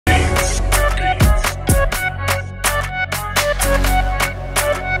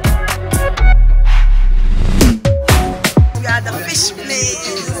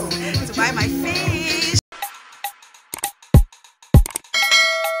to buy my fish.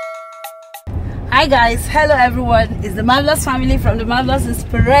 Hi guys, hello everyone. It's the Marvelous family from the Marvelous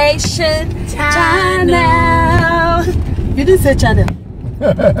Inspiration channel. You didn't say channel.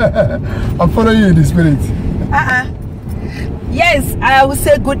 I'm following you in the spirit. Yes, I will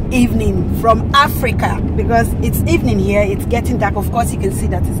say good evening from Africa because it's evening here. It's getting dark. Of course, you can see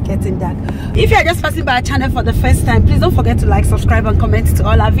that it's getting dark. If you are just passing by our channel for the first time, please don't forget to like, subscribe, and comment to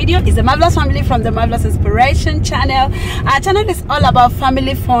all our videos. It's the Marvelous family from the Marvelous Inspiration channel. Our channel is all about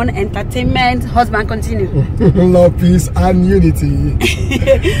family, fun, entertainment. Husband, continue. Love, peace, and unity.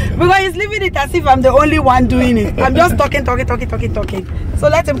 Because he's leaving it as if I'm the only one doing it. I'm just talking. So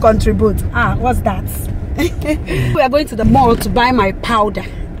let him contribute. What's that? We are going to the mall to buy my powder.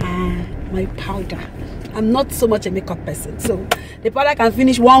 My powder. I'm not so much a makeup person, so the powder can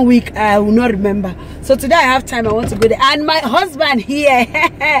finish 1 week. I will not remember. So today I have time. I want to go there, and my husband here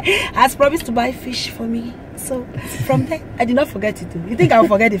has promised to buy fish for me. So from there, I did not forget it. You think I'll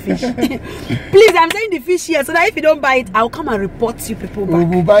forget the fish? Please, I'm saying the fish here, so that if you don't buy it, I'll come and report you people back.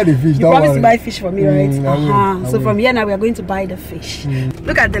 We'll buy the fish. You promised to buy fish for me, right? I So from here now, we are going to buy the fish.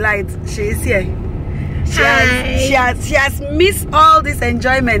 Look at the light. She is here. She has missed all this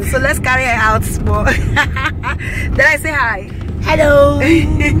enjoyment, so let's carry her out more. Did I say hi? Hello.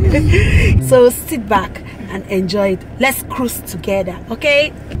 So sit back and enjoy it. Let's cruise together,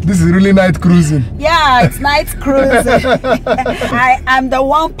 okay? This is really night cruising. Yeah, it's night cruising. I am the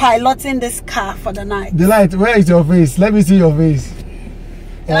one piloting this car for the night. The light, where is your face? Let me see your face.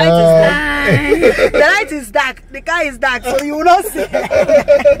 The light is dark. The light is dark. The car is dark, so you will not see.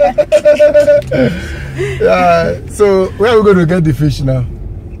 So where are we going to get the fish now?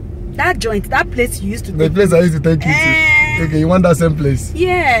 That joint, that place you used to. The place I used to take you to. Okay, you want that same place?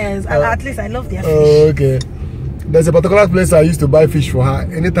 Yes, at least I love their fish. Oh, okay. There's a particular place I used to buy fish for her.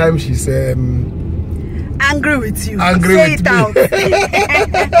 Anytime she's angry with you, say it out.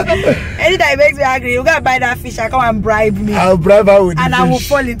 Anytime it makes me angry, you gotta buy that fish and come and bribe me. I'll bribe her with and the I fish. will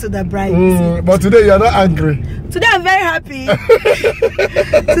fall into the bribe. But today you are not angry. Today I'm very happy.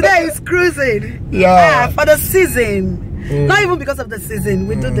 Today is cruising. Yeah. For the season. Not even because of the season.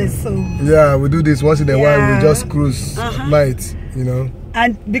 We do this so. Yeah, we do this once in a while. We just cruise night, you know.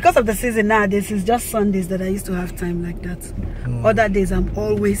 And because of the season nowadays, it's just Sundays that I used to have time like that. Other days I'm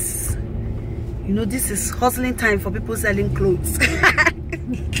always, you know, this is hustling time for people selling clothes.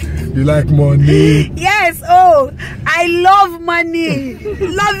 You like money? Yes. Oh, I love money.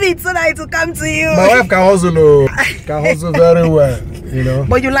 Love it, so that it will come to you. My wife can hustle. Can hustle very well, you know.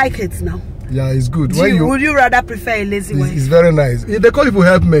 But you like it now? Yeah, it's good. Would you rather prefer a lazy wife? It's very nice. They call people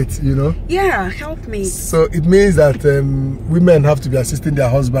helpmates, you know. Yeah, helpmates. So it means that women have to be assisting their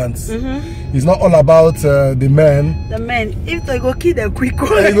husbands. It's not all about the men. The men, if they go kill them quick,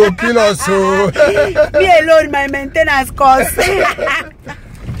 they go kill us. So me alone, my maintenance cost.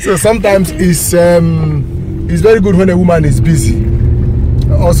 So sometimes it's very good when a woman is busy,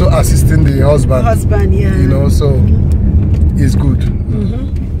 also assisting the husband. Yeah. You know, so it's good.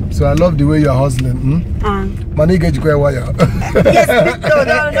 So I love the way you're hustling. Money get you wire. Yes, no.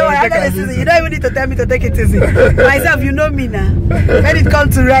 You don't even need to tell me to take it easy. Myself, you know me now. When it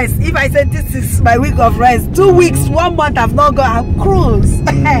comes to rice, if I said this is my week of rice, 2 weeks, 1 month, I've not got a cruise.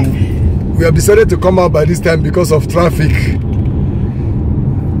 We have decided to come out by this time because of traffic.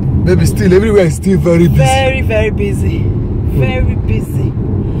 Maybe still everywhere is still very busy. Very busy. Very busy.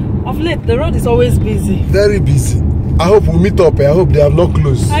 Of late, the road is always busy. Very busy. I hope we'll meet up. I hope they have not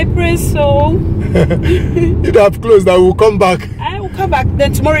closed. I pray so. If they have closed, I will come back. I will come back.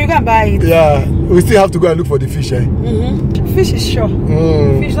 Then tomorrow you can buy it. Yeah. We still have to go and look for the fish, eh? Fish is sure.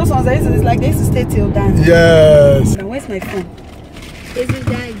 Fish, those ones, it's like they used to stay till dance. Yes. Where's my phone? Is it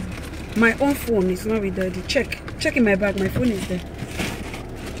daddy? My own phone is not with daddy. Check in my bag. My phone is there.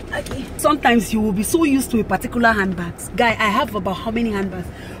 Okay. Sometimes you will be so used to a particular handbags. Guy, I have about how many handbags?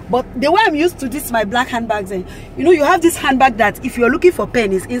 But the way I'm used to this, my black handbags, you know, you have this handbag that if you're looking for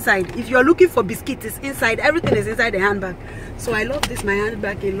pen, it's inside. If you're looking for biscuit, it's inside. Everything is inside the handbag. So I love this, my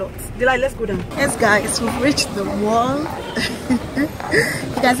handbag, a lot. Delight, let's go down. Yes, guys, we've reached the wall. You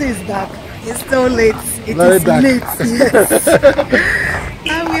can see it's dark. It's still late. It is late. Yes.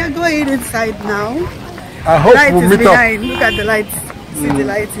 And we are going inside now. I hope we'll meet up. Look at the lights. See the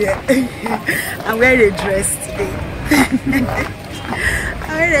lights here. I'm wearing a dress today.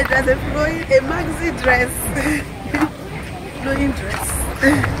 I'm wearing a dress, a maxi dress. Flowing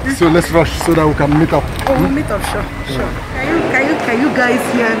dress. So let's rush so that we can meet up. Oh, we'll meet up, sure. Can you guys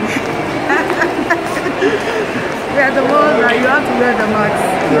hear me? We are the ones that you have to wear the mask.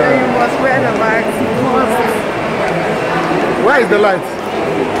 Yeah. You must wear the mask. You must. Where is the light?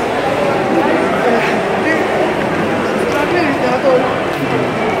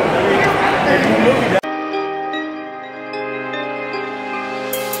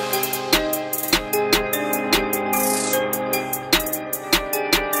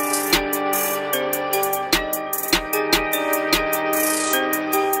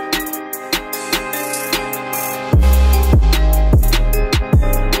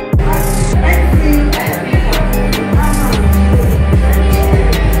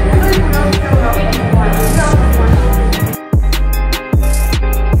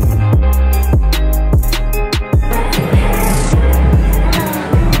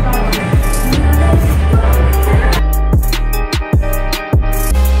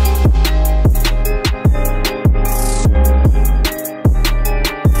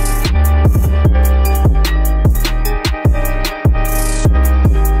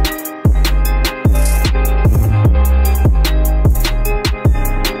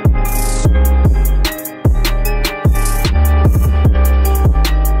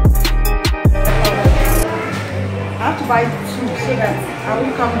 Buy two so that I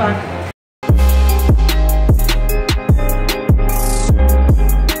will come back.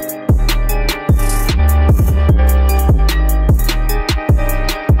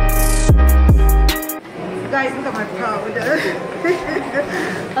 Guys, look at my powder.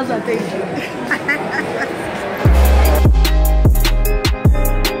 That's what I think.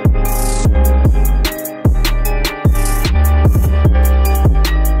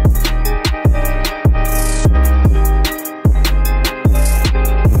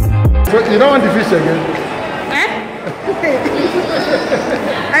 You don't want the fish again? Eh?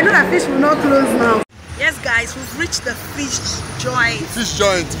 I know that fish will not close now. Yes guys, we've reached the fish joint. Fish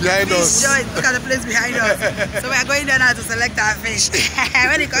joint behind us. Fish joint, look at the place behind us. So we are going there now to select our fish.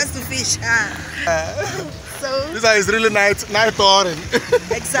 When it comes to fish. So this is really night touring.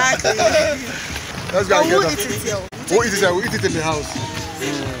 Exactly. Let's go we'll get eat it here. We'll eat it here. We'll eat it in the house.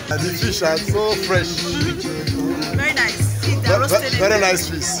 And the fish are so fresh. Very nice. They're roasted very nice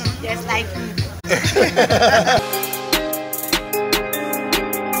fish. Yes, like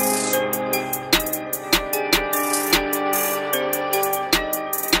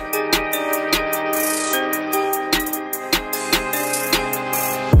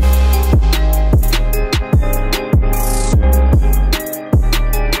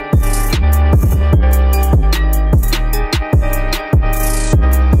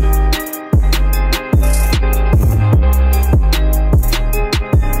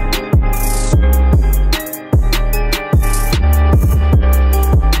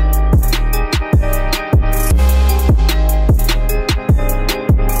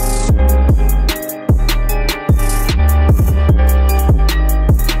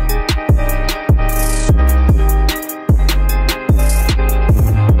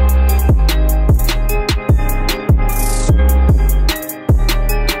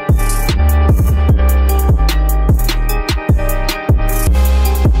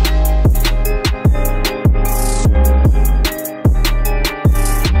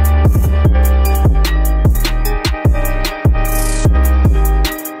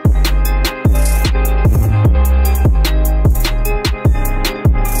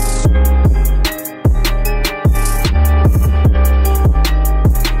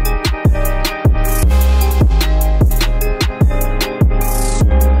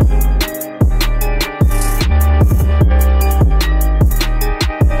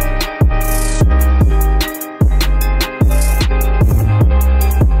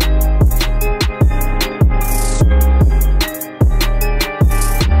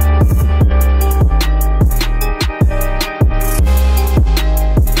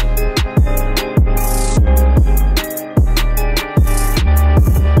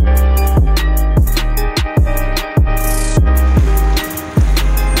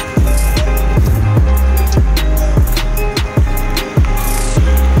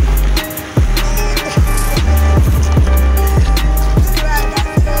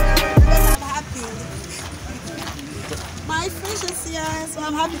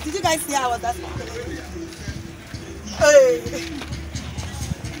Did you guys see how I was that? Hey.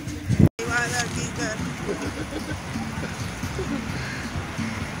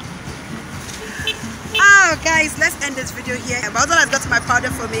 Oh guys, let's end this video here. My husband has got my powder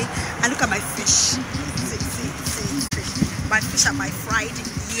for me, and look at my fish. See, my fish are my fried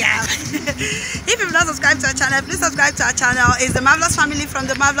yam. If you've not subscribed to our channel, please subscribe to our channel. It's the Marvelous Family from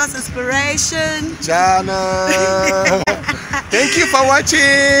the Marvelous Inspiration channel. Thank you for watching.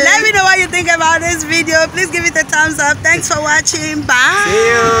 Let me know what you think about this video. Please give it a thumbs up. Thanks for watching. Bye.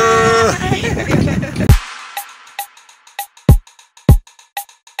 See you.